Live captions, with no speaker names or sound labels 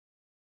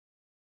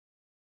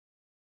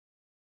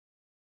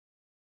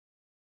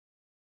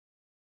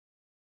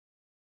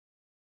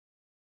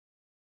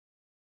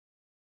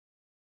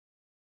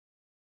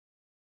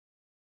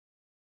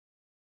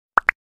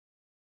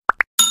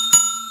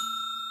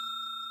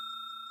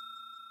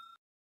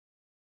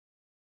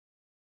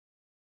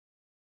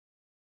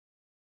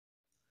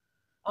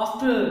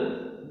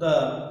After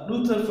the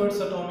Rutherford's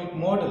atomic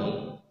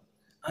model,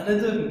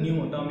 another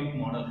new atomic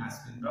model has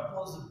been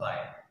proposed by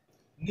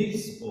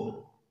Niels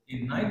Bohr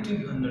in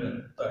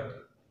 1930.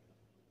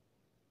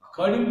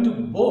 According to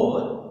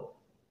Bohr,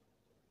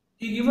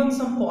 he given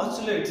some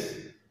postulates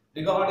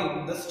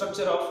regarding the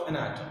structure of an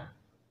atom.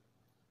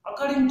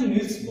 According to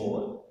Niels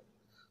Bohr,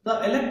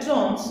 the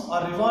electrons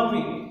are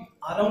revolving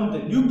around the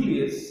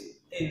nucleus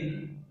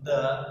in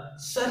the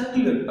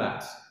circular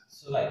path.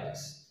 So like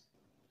this.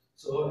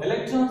 So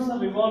electrons are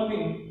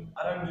revolving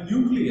around the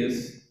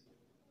nucleus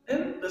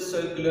in the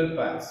circular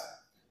paths.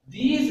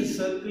 These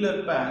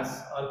circular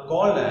paths are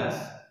called as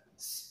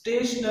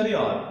stationary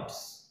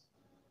orbits.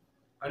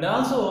 And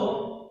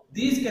also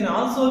these can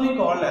also be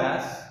called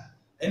as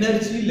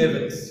energy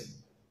levels.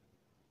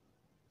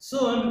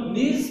 So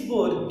Niels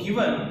Bohr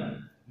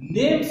given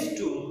names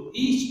to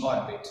each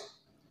orbit,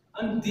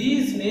 and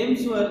these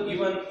names were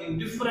given in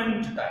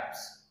different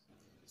types.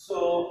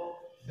 So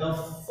the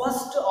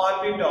first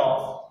orbit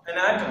of an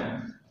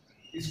atom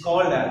is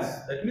called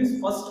as, that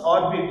means first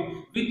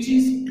orbit which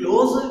is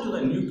closer to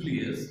the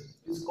nucleus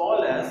is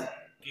called as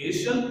K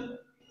shell,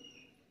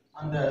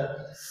 and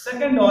the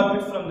second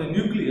orbit from the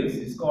nucleus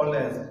is called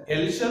as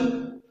L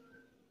shell,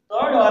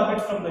 third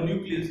orbit from the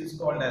nucleus is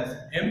called as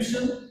M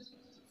shell,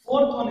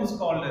 fourth one is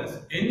called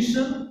as N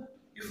shell.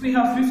 If we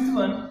have fifth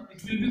one,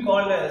 it will be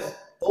called as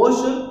O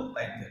shell,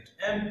 like that.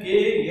 M,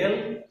 K,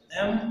 L,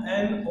 M,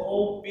 N,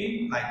 O,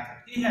 P, like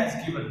that. He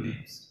has given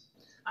names.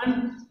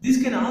 And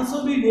this can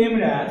also be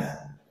named as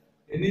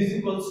N is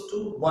equals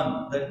to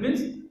 1. That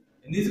means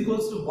N is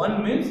equals to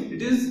 1 means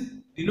it is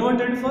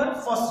denoted for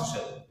first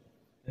shell.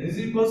 N is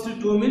equals to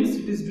 2 means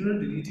it is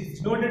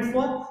denoted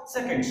for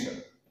second shell.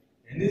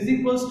 N is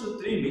equals to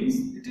 3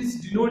 means it is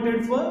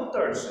denoted for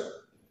third shell.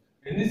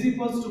 N is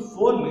equals to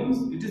 4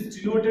 means it is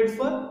denoted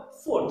for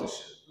fourth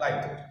shell,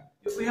 like that.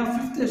 If we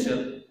have fifth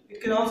shell,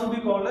 it can also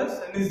be called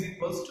as N is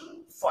equals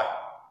to 5.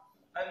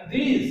 And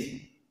these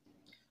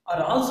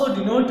are also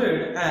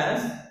denoted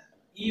as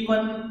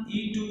E1,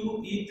 E2,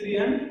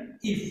 E3 and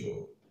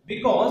E4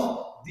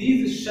 because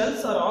these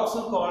shells are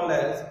also called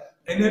as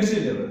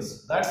energy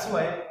levels. That's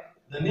why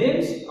the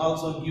names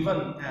also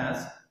given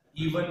as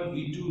E1,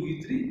 E2,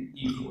 E3,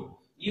 E4.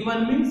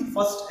 E1 means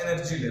first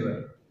energy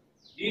level.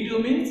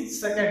 E2 means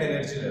second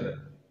energy level.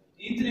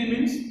 E3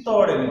 means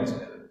third energy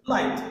level.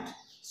 Like that.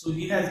 So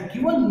he has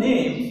given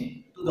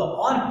names to the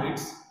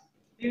orbits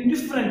in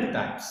different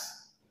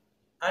types.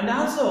 And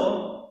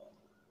also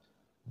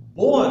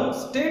Bohr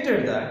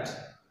stated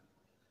that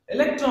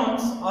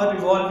electrons are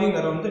revolving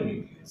around the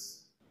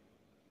nucleus.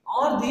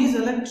 Are these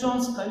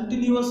electrons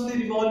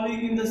continuously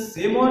revolving in the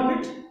same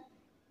orbit?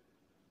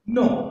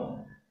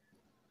 No.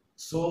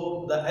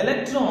 So the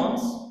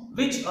electrons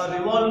which are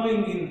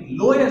revolving in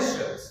lower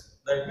shells,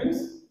 that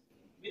means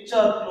which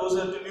are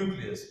closer to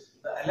nucleus,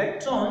 the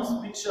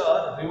electrons which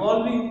are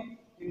revolving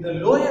in the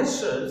lower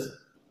shells,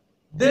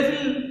 they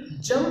will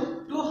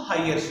jump to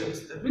higher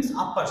shells, that means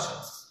upper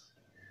shells.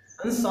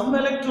 And some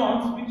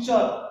electrons which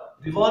are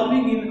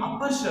revolving in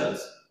upper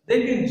shells,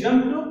 they can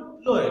jump to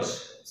lower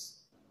shells.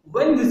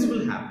 When this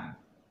will happen?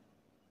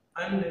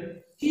 And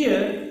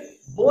here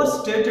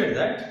Bohr stated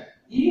that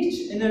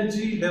each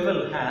energy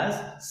level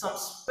has some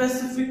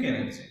specific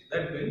energy.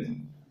 That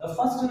means the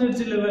first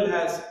energy level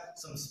has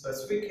some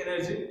specific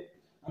energy,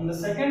 and the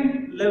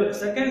second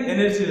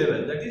energy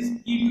level, that is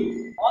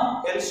E2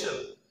 or L shell,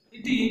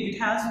 it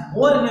has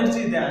more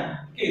energy than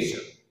K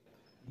shell.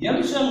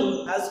 M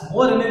shell has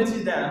more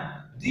energy than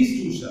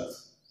these two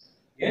shells.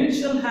 N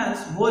shell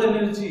has more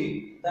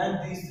energy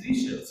than these three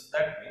shells.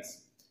 That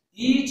means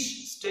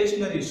each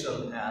stationary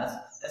shell has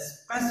a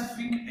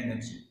specific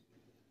energy.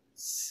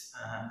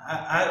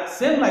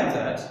 Same like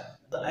that,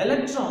 the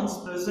electrons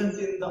present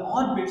in the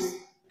orbits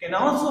can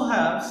also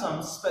have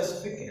some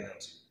specific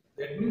energy.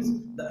 That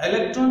means the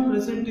electron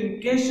present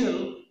in K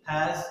shell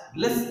has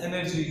less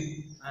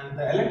energy and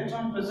the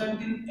electron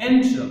present in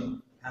N shell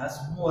has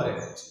more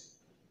energy.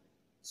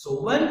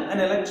 So when an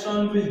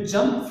electron will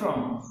jump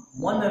from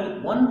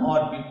one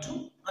orbit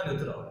to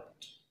another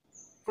orbit.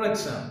 For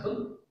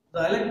example,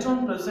 the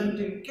electron present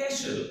in K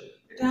shell,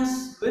 it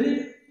has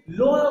very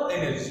low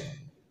energy.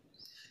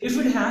 If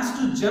it has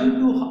to jump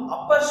to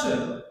upper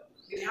shell,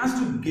 it has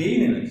to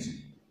gain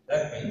energy.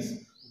 That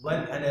means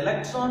when an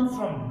electron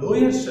from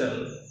lower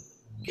shell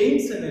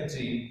gains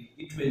energy,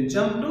 it will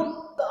jump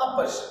to the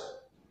upper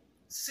shell.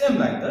 Same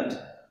like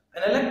that,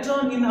 an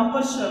electron in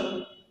upper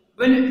shell,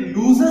 when it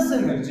loses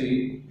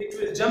energy, it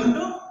will jump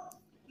to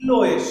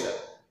lower shell.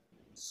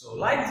 So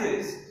like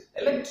this,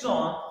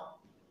 electron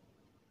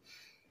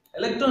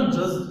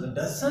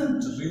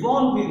doesn't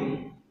revolve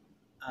in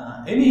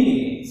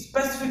any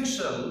specific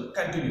shell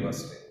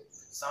continuously.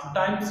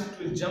 Sometimes it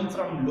will jump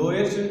from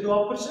lower shell to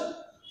upper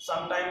shell,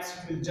 sometimes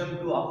it will jump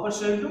to upper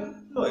shell to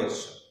lower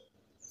shell.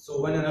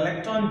 So when an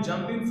electron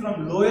jumping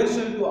from lower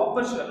shell to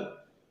upper shell,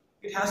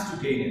 it has to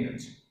gain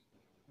energy.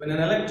 When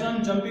an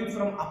electron jumping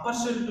from upper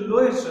shell to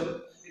lower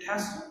shell, it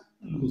has to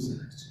lose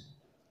energy.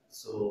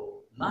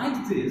 So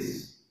like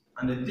this,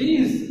 and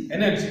these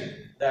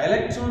energy, The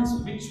electrons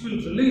which will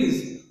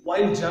release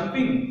while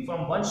jumping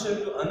from one shell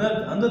to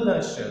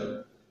another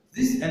shell,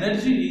 this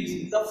energy is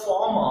in the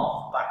form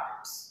of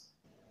packets.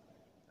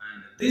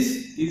 And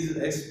this is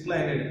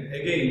explained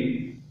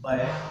again by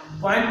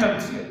quantum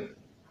theory,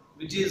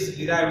 which is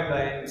derived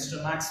by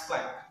Mr. Max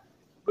Planck.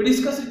 We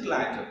discuss it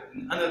later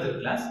in another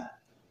class.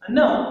 And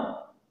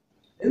now,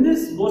 in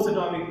this Bohr's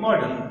atomic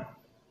model,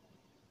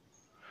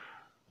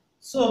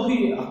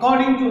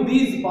 according to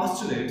these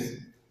postulates,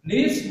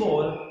 Niels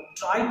Bohr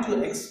tried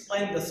to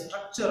explain the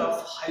structure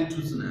of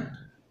hydrogen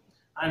atom,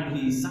 and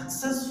he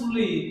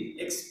successfully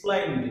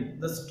explained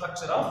the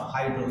structure of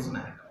hydrogen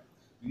atom.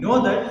 We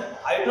know that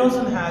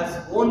hydrogen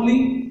has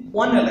only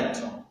one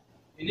electron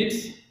in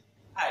its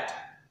atom.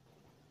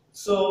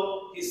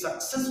 So he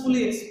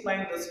successfully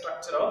explained the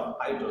structure of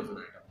hydrogen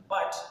atom.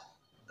 But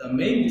the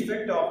main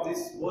defect of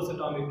this Bohr's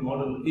atomic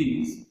model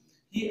is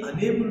he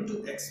unable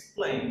to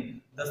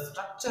explain the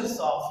structures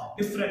of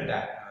different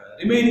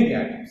remaining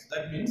atoms.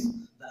 That means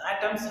the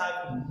atoms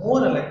have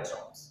more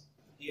electrons.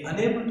 He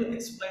unable to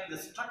explain the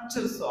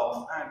structures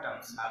of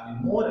atoms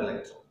having more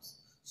electrons.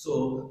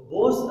 So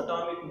Bohr's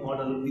atomic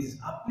model is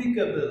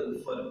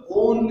applicable for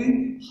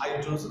only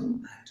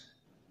hydrogen atom.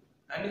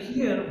 And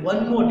here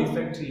one more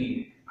defect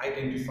he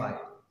identified.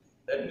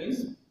 That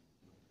means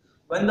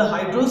when the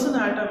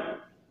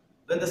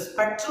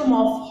spectrum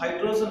of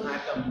hydrogen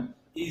atom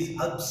is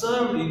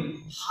observed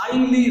in high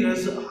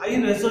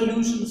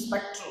resolution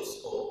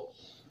spectroscope,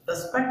 the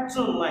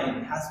spectral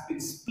line has been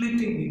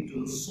splitting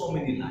into so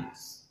many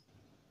lines.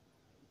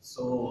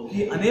 So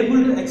he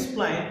unable to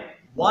explain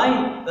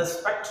why the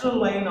spectral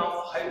line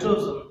of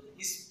hydrogen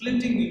is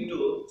splitting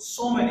into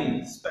so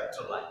many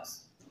spectral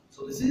lines.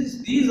 So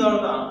these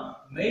are the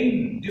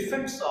main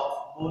defects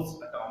of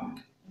Bohr's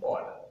atomic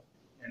model.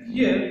 And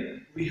here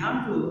we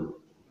have to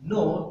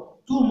know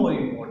two more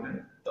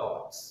important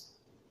topics.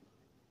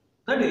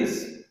 That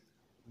is,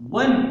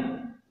 when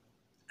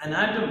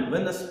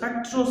the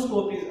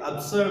spectroscope is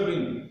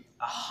observing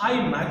a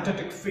high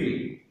magnetic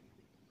field,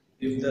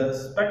 if the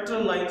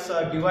spectral lines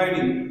are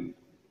dividing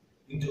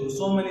into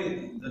so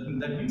many,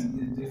 that means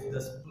if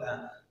the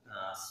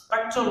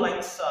spectral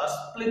lines are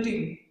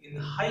splitting in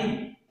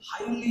highly,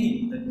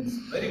 that means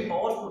very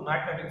powerful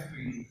magnetic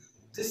field,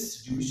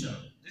 this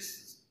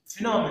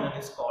phenomenon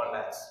is called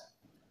as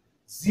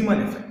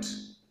Zeeman effect.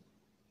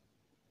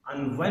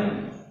 And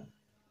when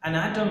an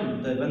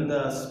atom, when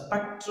the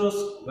spectral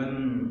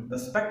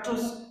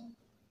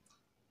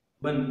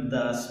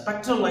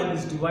line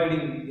is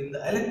dividing in the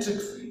electric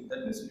field,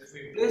 that means if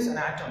we place an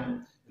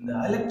atom in the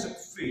electric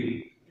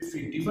field, if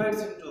it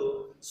divides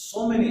into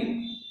so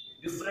many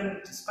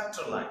different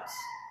spectral lines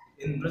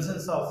in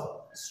presence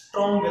of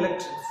strong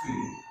electric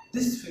field,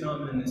 this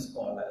phenomenon is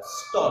called as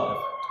Stark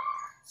effect.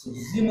 So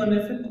Zeeman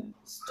effect,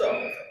 Stark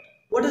effect.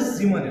 What is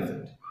Zeeman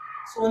effect?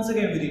 So once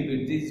again we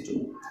repeat these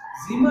two.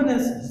 Zeeman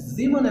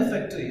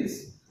effect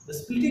is the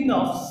splitting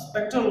of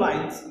spectral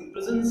lines in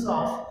presence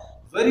of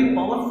very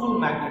powerful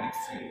magnetic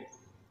field.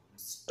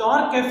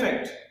 Stark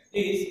effect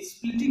is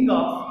splitting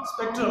of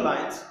spectral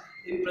lines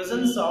in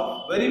presence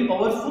of very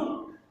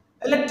powerful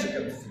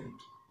electrical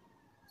field.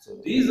 So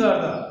these are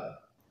the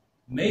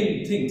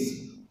main things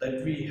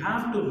that we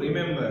have to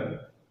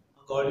remember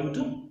according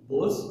to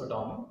Bohr's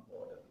atomic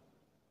model.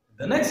 In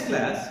the next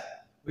class,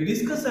 we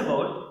discuss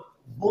about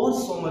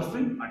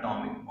Bohr-Sommerfeld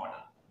atomic model.